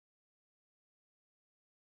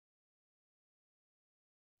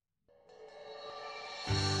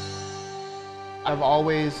I've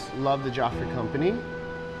always loved the Joffrey company,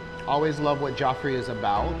 always loved what Joffrey is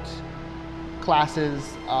about.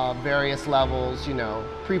 Classes of various levels, you know,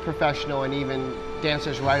 pre-professional and even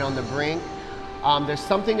dancers right on the brink. There's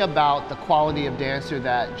something about the quality of dancer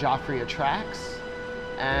that Joffrey attracts,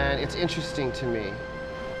 and it's interesting to me.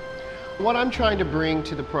 What I'm trying to bring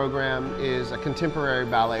to the program is a contemporary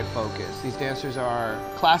ballet focus. These dancers are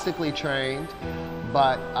classically trained,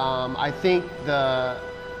 but I think the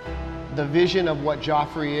vision of what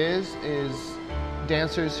Joffrey is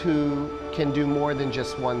dancers who can do more than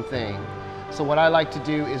just one thing. So what I like to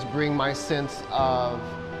do is bring my sense of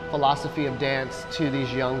philosophy of dance to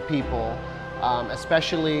these young people,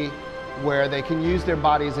 especially where they can use their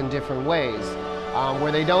bodies in different ways,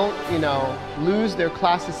 where they don't, you know, lose their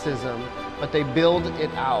classicism, but they build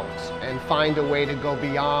it out and find a way to go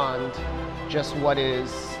beyond just what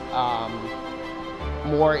is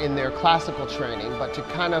more in their classical training, but to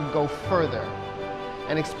kind of go further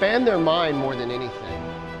and expand their mind more than anything.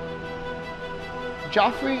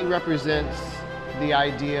 Joffrey represents the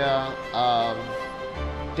idea of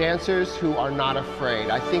dancers who are not afraid.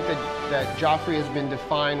 I think that Joffrey has been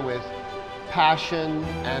defined with passion,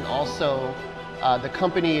 and also the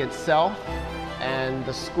company itself and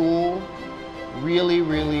the school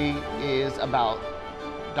really is about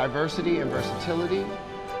diversity and versatility.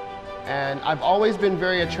 And I've always been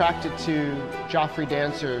very attracted to Joffrey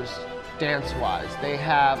dancers dance-wise. They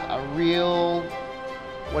have a real,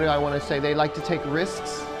 what do I want to say, they like to take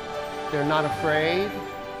risks, they're not afraid,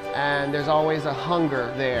 and there's always a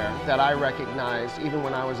hunger there that I recognized even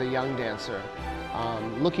when I was a young dancer.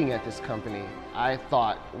 Looking at this company, I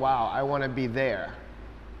thought, wow, I want to be there.